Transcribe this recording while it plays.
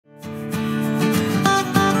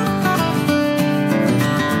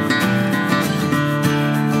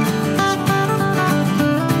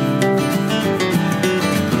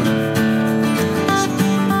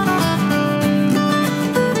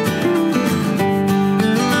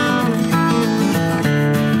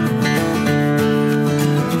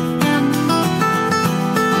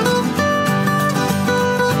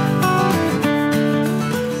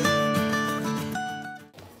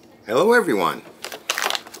everyone,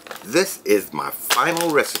 this is my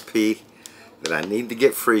final recipe that I need to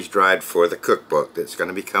get freeze dried for the cookbook that's going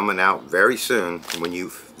to be coming out very soon when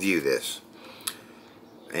you view this.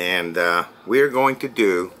 And we're going to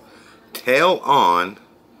do tail on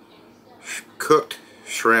cooked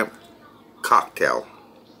shrimp cocktail.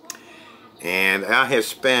 And I have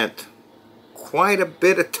spent quite a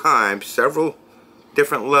bit of time, several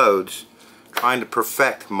different loads, trying to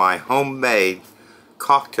perfect my homemade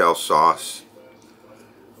cocktail sauce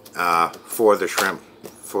for the shrimp.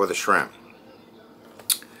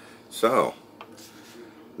 So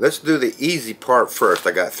let's do the easy part first.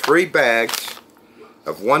 I got 3 bags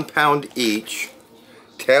of 1 pound each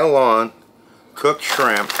tail on cooked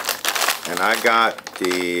shrimp, and I got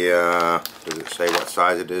the does it say what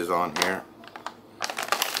size it is on here?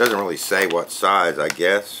 It doesn't really say what size, I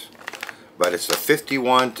guess, but it's a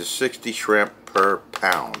 51 to 60 shrimp per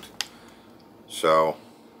pound. So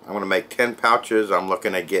I'm going to make 10 pouches. I'm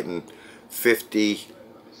looking at getting 15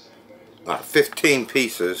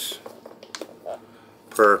 pieces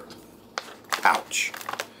per pouch.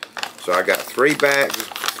 So I got 3 bags,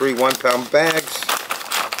 3 1 pound bags,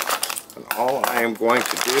 and all I am going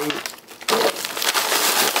to do is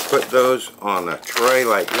put those on a tray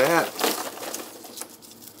like that.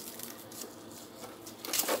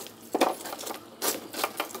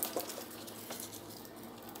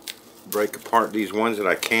 Break apart these ones that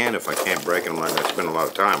I can. If I can't break them, I'm not going to spend a lot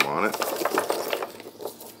of time on it.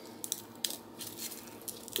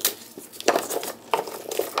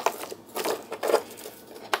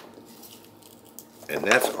 And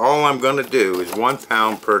that's all I'm going to do is 1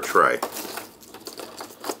 pound per tray.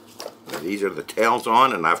 Now, these are the tails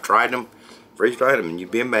on, and I've tried them, freeze dried them, and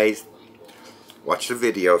you'd be amazed. Watch the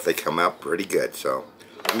video if they come out pretty good. So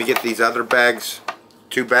let me get these other bags,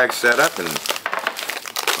 2 bags set up, and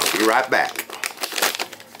I'll be right back.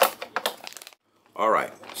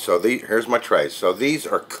 Alright, so here's my trays. So these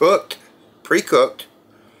are cooked, pre-cooked,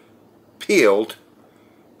 peeled,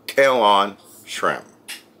 tail-on shrimp.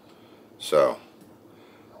 So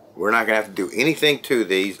we're not going to have to do anything to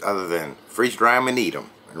these other than freeze dry them and eat them,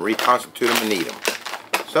 and reconstitute them and eat them.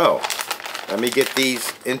 So let me get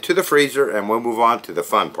these into the freezer and we'll move on to the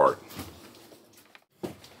fun part.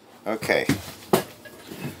 Okay.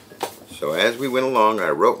 So as we went along, I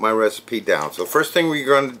wrote my recipe down. So first thing we're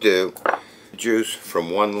going to do, juice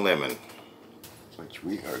from 1 lemon, which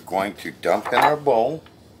we are going to dump in our bowl.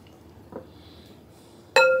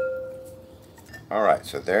 Alright,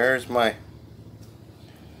 so there's my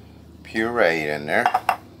puree in there.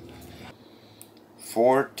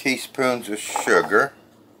 4 teaspoons of sugar.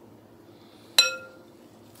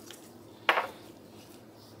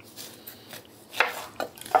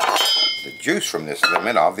 The juice from this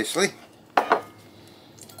lemon, obviously.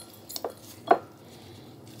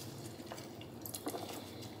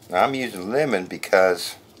 Now I'm using lemon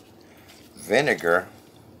because vinegar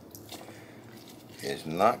is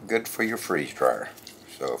not good for your freeze dryer.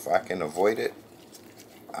 So if I can avoid it,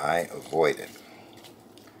 I avoid it.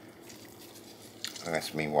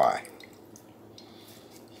 Ask me why.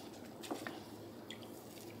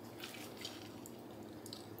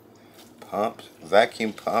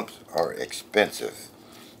 Vacuum pumps are expensive.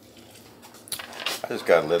 I just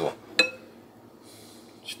got a little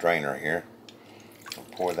strainer here. I'll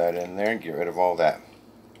pour that in there and get rid of all that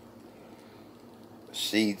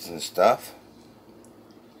seeds and stuff.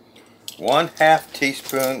 1/2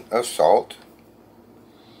 teaspoon of salt.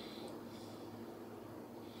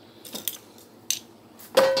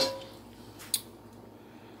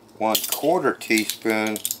 1/4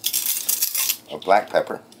 teaspoon of black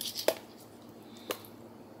pepper.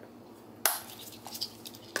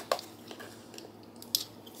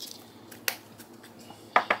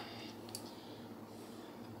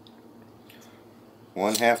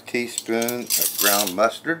 1/2 teaspoon of ground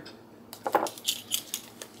mustard.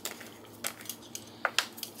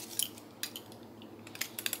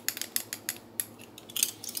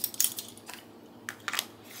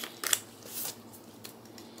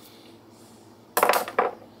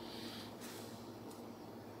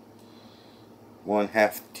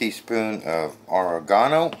 1/2 teaspoon of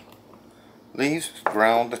oregano leaves,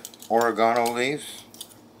 ground oregano leaves.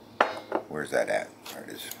 Where's that at? There it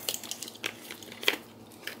is.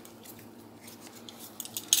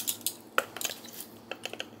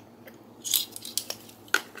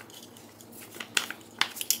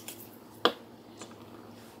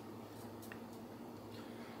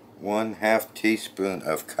 One-half teaspoon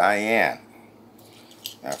of cayenne.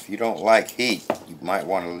 Now if you don't like heat, you might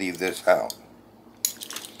want to leave this out.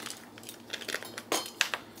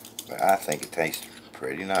 But I think it tastes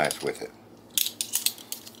pretty nice with it.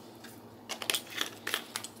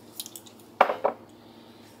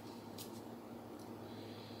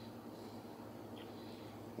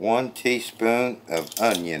 1 teaspoon of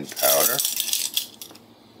onion powder.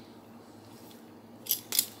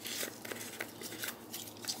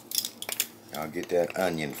 I'll get that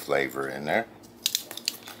onion flavor in there.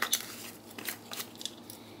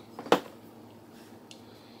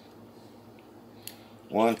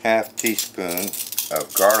 1/2 teaspoon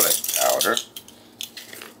of garlic powder.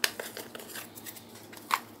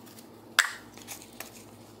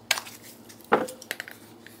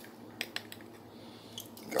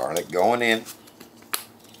 Garlic going in.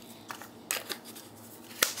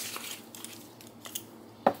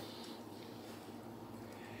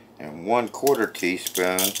 And 1/4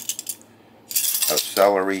 teaspoon of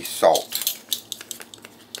celery salt.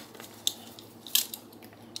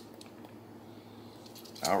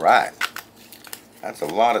 Alright, that's a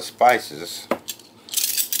lot of spices,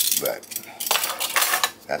 but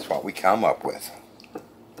that's what we come up with.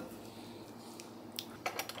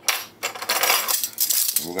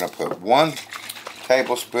 We're going to put 1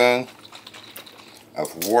 tablespoon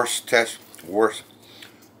of Worcestershire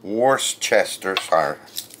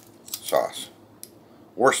sauce.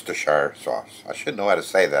 Worcestershire sauce. I should know how to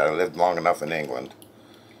say that. I lived long enough in England.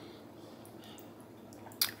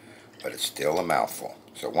 But it's still a mouthful.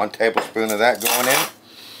 So 1 tablespoon of that going in.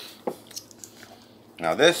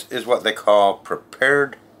 Now this is what they call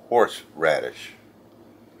prepared horseradish.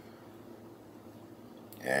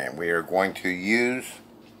 And we are going to use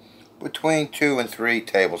between 2 and 3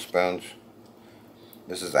 tablespoons.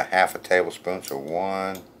 This is a 1/2 tablespoon, so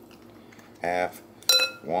 1/2,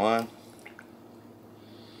 1,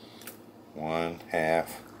 1/2,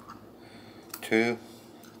 2.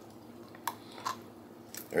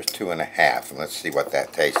 There's 2 1/2, and let's see what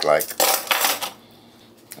that tastes like.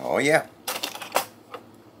 Oh yeah.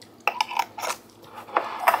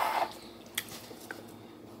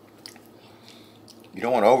 You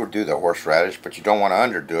don't want to overdo the horseradish, but you don't want to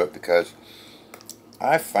underdo it, because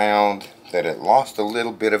I found that it lost a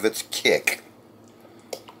little bit of its kick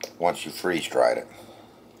once you freeze dried it.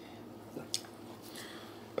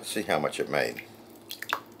 Let's see how much it made.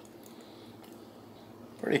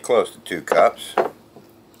 Pretty close to 2 cups.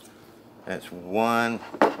 That's 1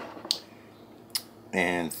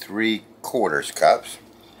 3/4 cups.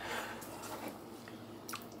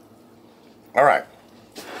 Alright.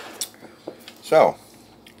 So,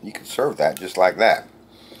 you can serve that just like that.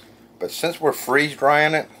 But since we're freeze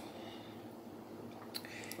drying it,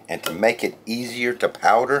 and to make it easier to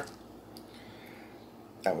powder,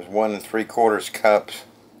 that was 1 3/4 cups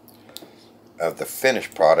of the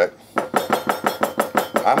finished product.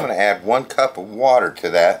 I'm going to add 1 cup of water to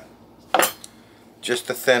that, just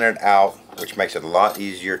to thin it out, which makes it a lot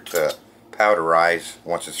easier to powderize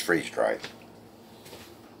once it's freeze dried.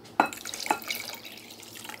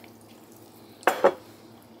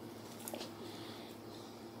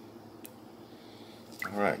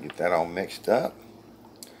 Alright, get that all mixed up.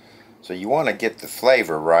 So you want to get the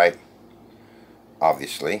flavor right,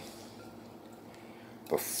 obviously,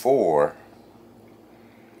 before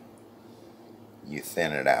you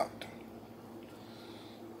thin it out.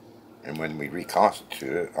 And when we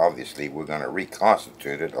reconstitute it, obviously we're going to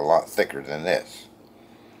reconstitute it a lot thicker than this.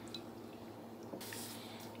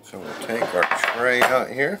 So we'll take our tray out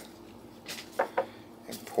here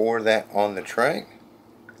and pour that on the tray.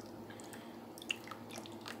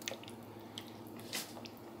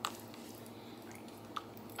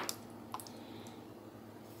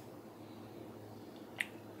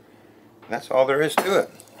 That's all there is to it.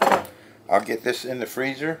 I'll get this in the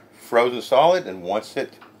freezer, frozen solid, and once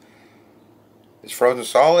it is frozen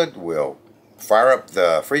solid, we'll fire up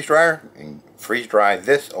the freeze dryer and freeze dry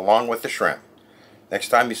this along with the shrimp. Next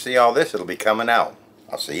time you see all this, it'll be coming out.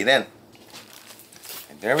 I'll see you then.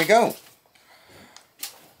 And there we go.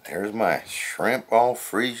 There's my shrimp all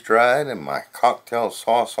freeze dried and my cocktail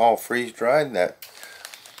sauce all freeze dried. That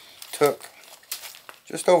took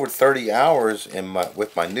just over 30 hours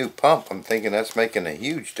with my new pump. I'm thinking that's making a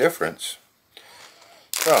huge difference.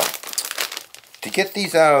 So, to get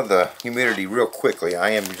these out of the humidity real quickly, I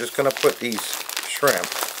am just going to put these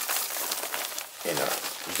shrimp in a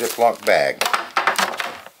Ziploc bag.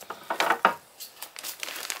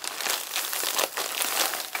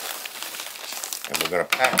 And we're going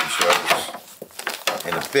to package those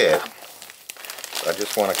in a bit. I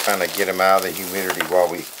just want to kind of get them out of the humidity while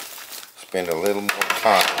we spend a little more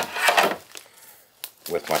time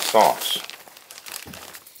with my sauce.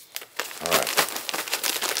 Alright,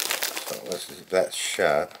 so let's leave that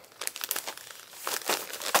shut.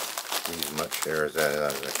 Use as much air as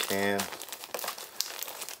I can.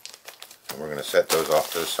 And we're going to set those off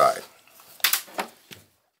to the side.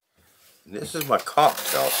 This is my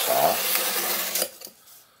cocktail sauce.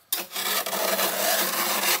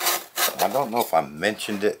 I don't know if I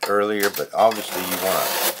mentioned it earlier, but obviously you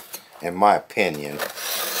want to, in my opinion,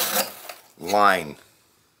 line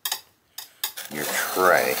your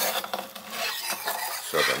tray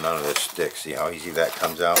so that none of this sticks. See how easy that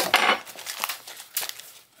comes out?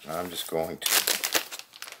 I'm just going to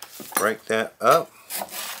break that up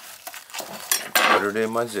and put it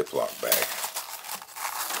in my Ziploc bag.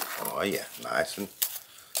 Oh yeah, nice and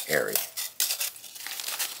airy.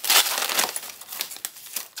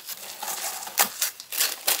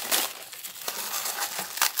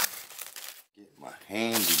 Get my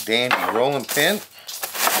handy dandy rolling pin.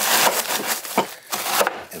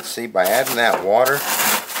 And see, by adding that water,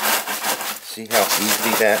 see how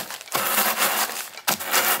easily that,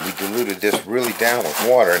 we diluted this really down with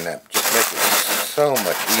water, and that just makes it so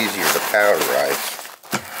much easier to powderize.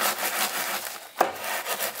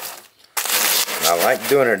 And I like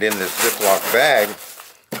doing it in this Ziploc bag.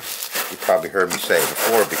 You probably heard me say it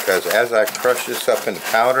before, because as I crush this up into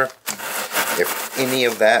powder, if any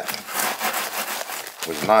of that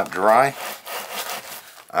was not dry,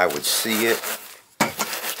 I would see it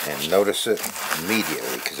and notice it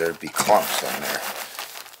immediately, because there'd be clumps in there.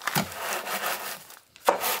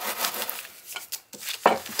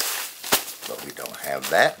 But we don't have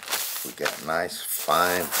that. We got nice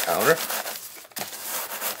fine powder.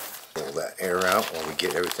 Pull that air out while we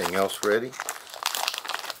get everything else ready.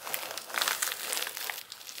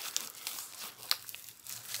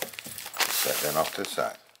 Set that off to the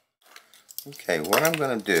side. Okay, what I'm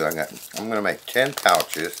going to do, I'm going to make 10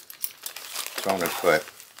 pouches. So I'm going to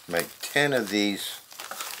make 10 of these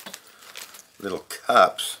little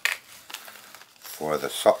cups for the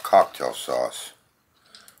cocktail sauce.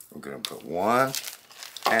 We're going to put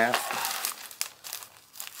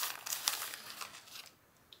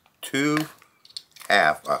 1/2,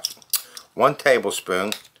 1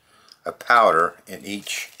 tablespoon of powder in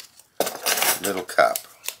each little cup.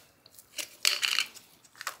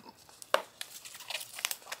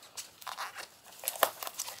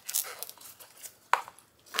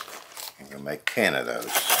 I'm going to make 10 of those.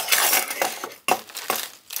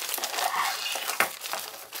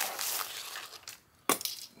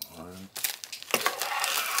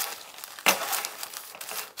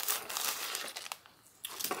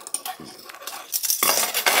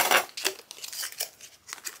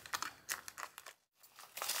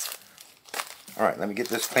 Alright, let me get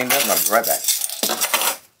this cleaned up and I'll be right back.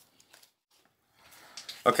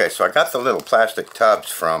 Okay, so I got the little plastic tubs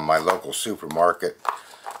from my local supermarket.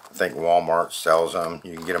 I think Walmart sells them.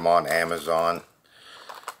 You can get them on Amazon.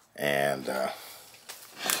 And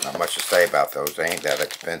not much to say about those. They ain't that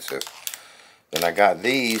expensive. Then I got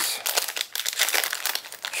these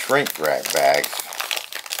shrink wrap bags.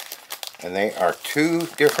 And they are 2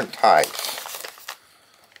 different types.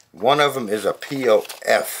 One of them is a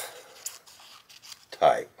POF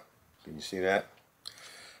type. Can you see that?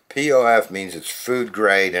 POF means it's food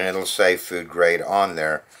grade, and it'll say food grade on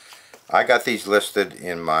there. I got these listed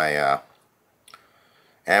in my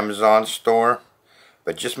Amazon store,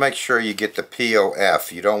 but just make sure you get the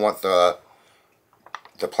POF. You don't want the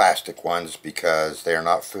plastic ones, because they're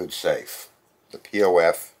not food safe. The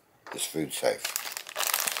POF is food safe.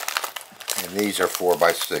 And these are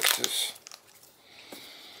 4x6s.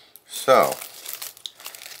 So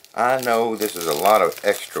I know this is a lot of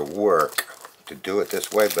extra work to do it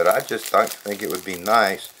this way, but I just think it would be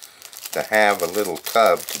nice to have a little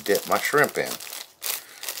tub to dip my shrimp in.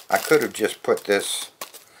 I could have just put this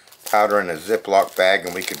powder in a Ziploc bag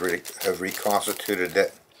and we could have reconstituted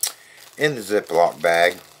it in the Ziploc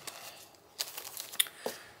bag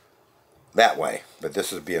that way, but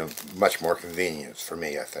this would be a much more convenience for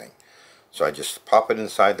me, I think. So I just pop it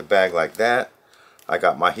inside the bag like that. I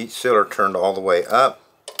got my heat sealer turned all the way up.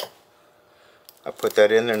 I put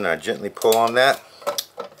that in there and I gently pull on that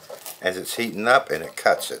as it's heating up, and it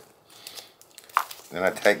cuts it. Then I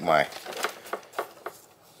take my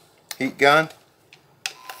heat gun,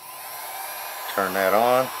 turn that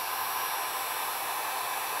on,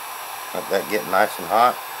 let that get nice and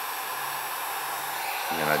hot,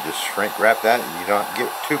 and then I just shrink wrap that. You don't get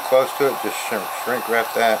too close to it, just shrink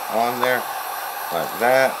wrap that on there like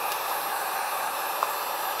that.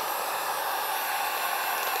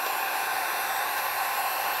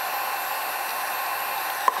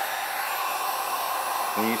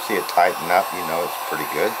 When you see it tighten up, you know it's pretty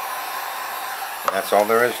good. And that's all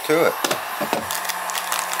there is to it.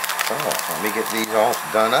 So, let me get these all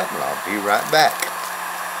done up and I'll be right back.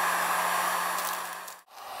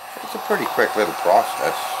 It's a pretty quick little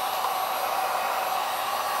process.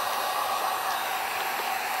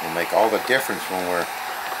 It'll make all the difference when we're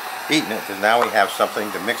eating it, because now we have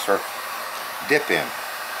something to mix our dip in.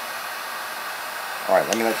 Alright,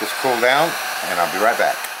 let me let this cool down and I'll be right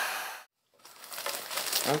back.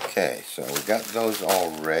 Okay, so we got those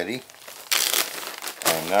all ready.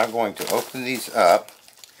 I'm now going to open these up.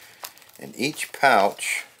 In each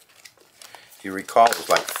pouch, if you recall, it was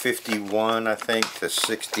like 51, I think, to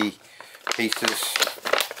 60 pieces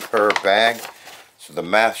per bag. So the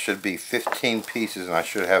math should be 15 pieces, and I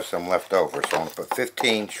should have some left over. So I'm going to put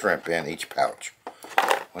 15 shrimp in each pouch.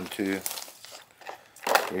 1, 2,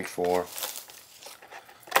 3, 4,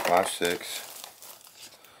 5, 6,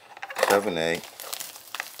 7, 8,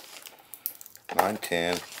 9,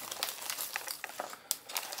 10,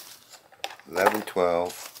 11,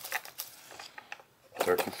 12,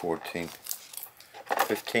 13, 14,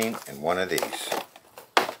 15, and one of these.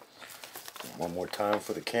 One more time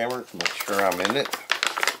for the camera to make sure I'm in it.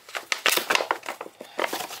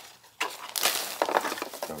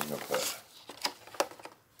 So I'm going to put,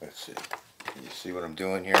 let's see, can you see what I'm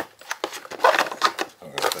doing here? I'm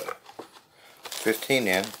going to put 15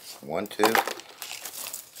 in. 1, 2, 3,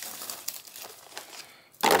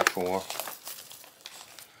 4,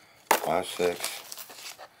 5, 6,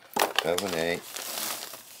 7, 8,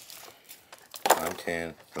 9,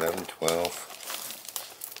 10, 11, 12,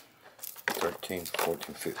 13,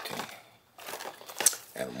 14, 15.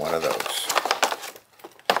 And one of those.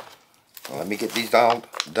 Well, let me get these all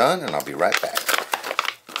done and I'll be right back.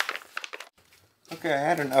 Okay, I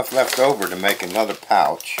had enough left over to make another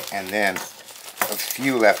pouch, and then a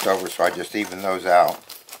few left over, so I just evened those out.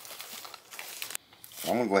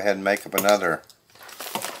 I'm going to go ahead and make up another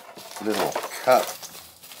little cup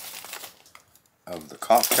of the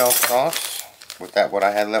cocktail sauce with that what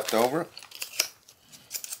I had left over.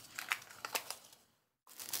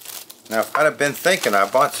 Now, if I'd have been thinking, I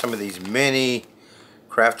bought some of these mini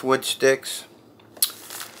craft wood sticks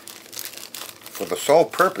for the sole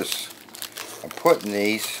purpose of putting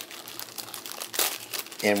these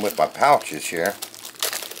in with my pouches here,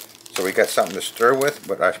 so we got something to stir with.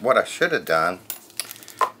 But what I should have done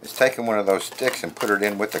is taken one of those sticks and put it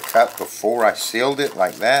in with the cup before I sealed it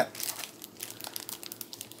like that.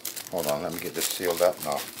 Hold on, let me get this sealed up and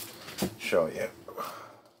I'll show you.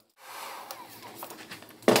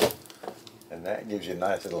 And that gives you a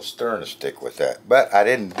nice little stirring stick with that. But I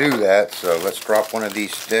didn't do that, so let's drop one of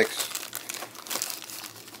these sticks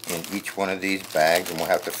in each one of these bags, and we'll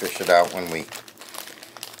have to fish it out when we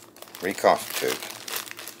reconstitute.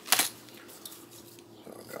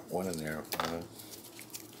 So I've got one in there. 1,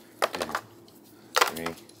 2,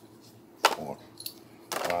 3, 4,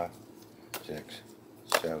 5, 6,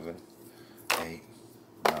 7, 8,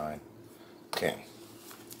 9, 10.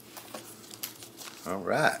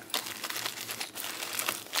 Alright.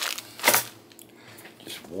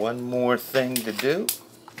 Just one more thing to do.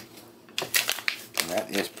 And that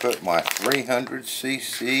is put my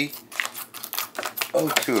 300cc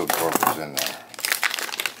O2 absorbers in there.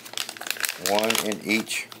 One in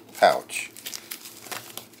each pouch.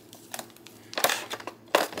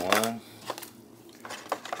 1,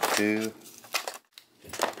 2.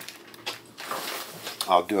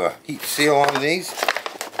 I'll do a heat seal on these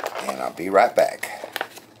and I'll be right back.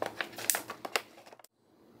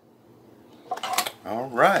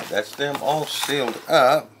 Alright, that's them all sealed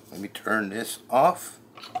up. Let me turn this off.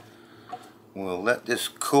 We'll let this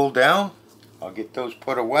cool down. I'll get those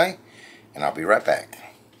put away and I'll be right back.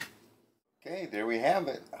 Okay, there we have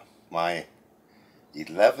it. My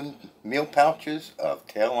 11 meal pouches of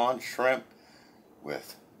tail-on shrimp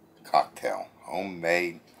with cocktail,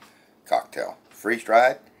 homemade cocktail,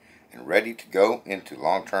 freeze-dried and ready to go into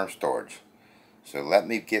long-term storage. So let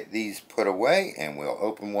me get these put away and we'll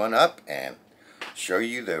open one up and show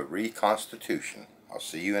you the reconstitution. I'll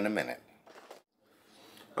see you in a minute.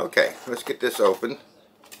 Okay, let's get this open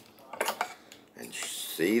and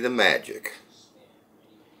see the magic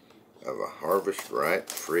of a Harvest Right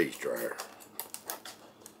freeze dryer.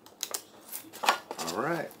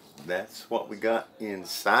 Alright, that's what we got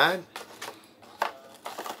inside.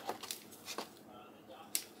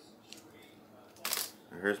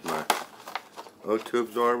 Here's my O2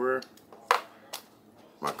 absorber,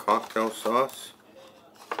 my cocktail sauce,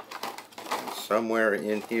 and somewhere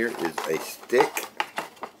in here is a stick.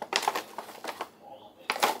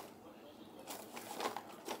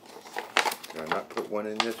 Did I not put one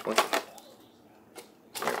in this one?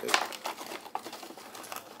 There it is.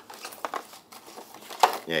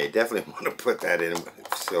 Yeah, you definitely want to put that in,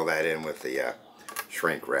 seal that in with the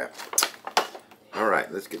shrink wrap.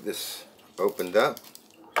 Alright, let's get this opened up.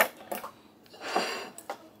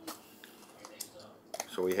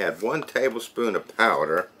 So we had 1 tablespoon of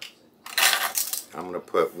powder. I'm going to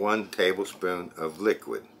put 1 tablespoon of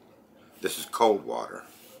liquid. This is cold water.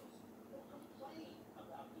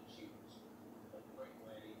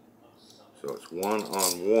 So it's 1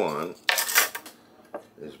 on 1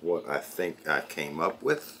 is what I think I came up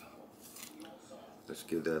with. Let's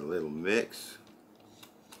give that a little mix.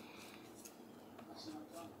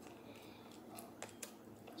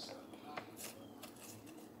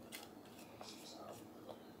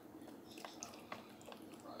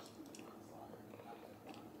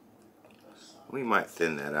 We might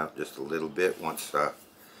thin that out just a little bit once the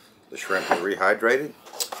shrimp is rehydrated.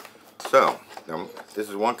 So, this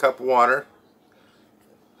is 1 cup of water.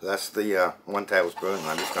 That's the 1 tablespoon.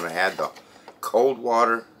 I'm just going to add the cold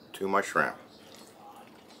water to my shrimp.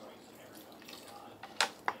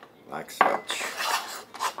 Like such.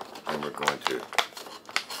 And we're going to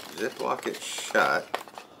Ziploc it shut.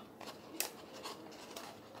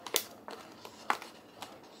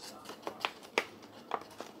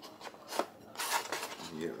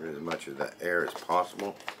 Get rid of as much of the air as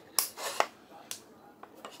possible.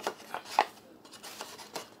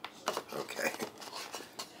 Okay.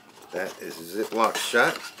 That is Ziploc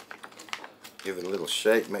shut. Give it a little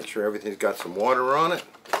shake. Make sure everything's got some water on it.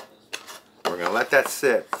 We're going to let that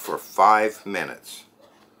sit for 5 minutes.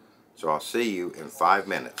 So I'll see you in 5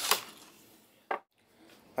 minutes.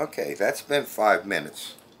 Okay, that's been 5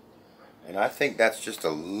 minutes. And I think that's just a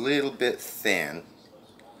little bit thin,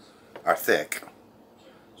 or thick.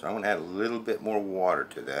 So I'm going to add a little bit more water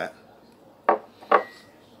to that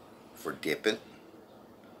for dipping.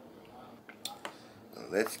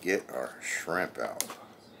 Let's get our shrimp out.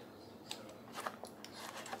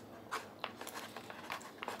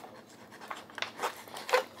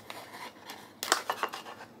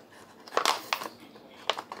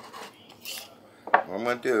 What I'm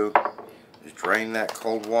going to do is drain that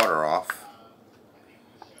cold water off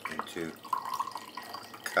into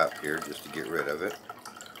a cup here just to get rid of it.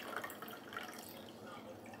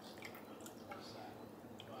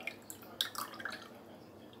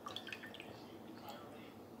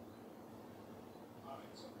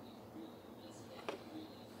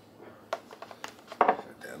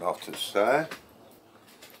 Set that off to the side.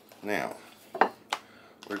 Now,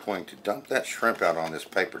 we're going to dump that shrimp out on this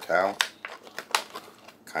paper towel.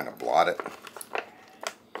 Kind of blot it.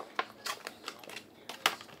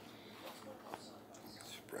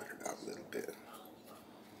 Spread it out a little bit.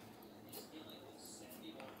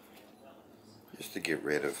 Just to get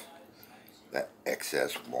rid of that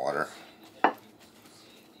excess water.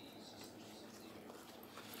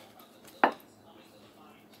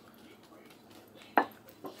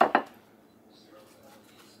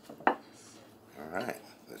 Alright,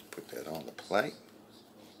 let's put that on the plate.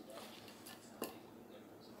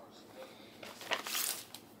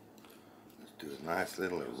 Do a nice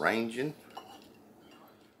little arranging.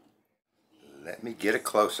 Let me get a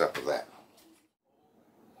close-up of that.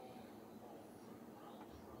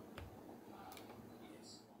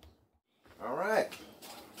 Alright,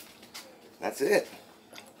 that's it.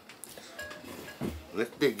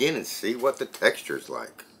 Let's dig in and see what the texture's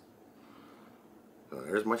like. So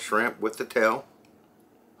there's my shrimp with the tail.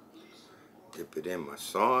 Dip it in my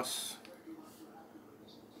sauce.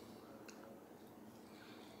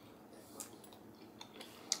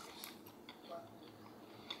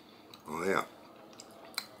 Oh yeah,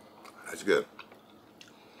 that's good.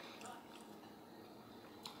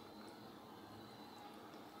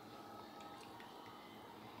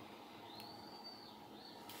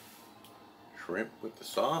 Shrimp with the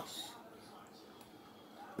sauce.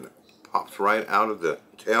 And it pops right out of the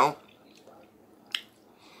tail.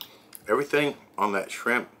 Everything on that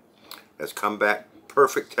shrimp has come back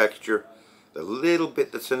perfect texture. The little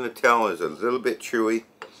bit that's in the tail is a little bit chewy.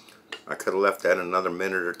 I could have left that another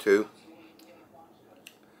minute or two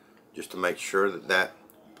just to make sure that that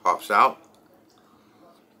pops out.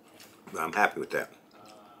 But I'm happy with that.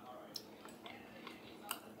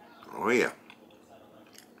 Oh yeah.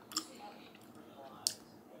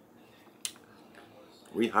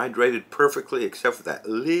 Rehydrated perfectly except for that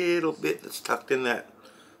little bit that's tucked in that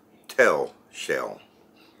tail shell.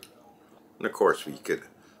 And of course we could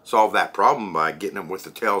solve that problem by getting them with the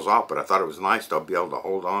tails off, but I thought it was nice to be able to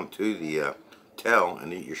hold on to the tail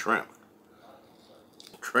and eat your shrimp.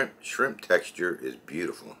 Shrimp texture is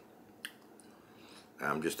beautiful.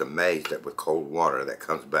 I'm just amazed that with cold water that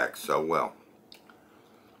comes back so well.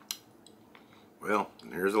 Well,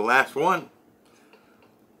 here's the last one.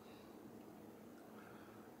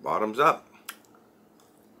 Bottoms up.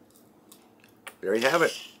 There you have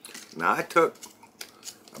it. Now I took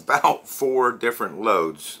about 4 different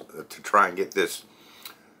loads to try and get this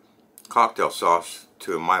cocktail sauce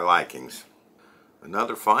to my likings.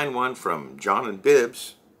 Another fine one from John and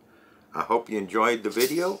Bibbs. I hope you enjoyed the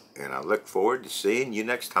video, and I look forward to seeing you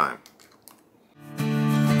next time.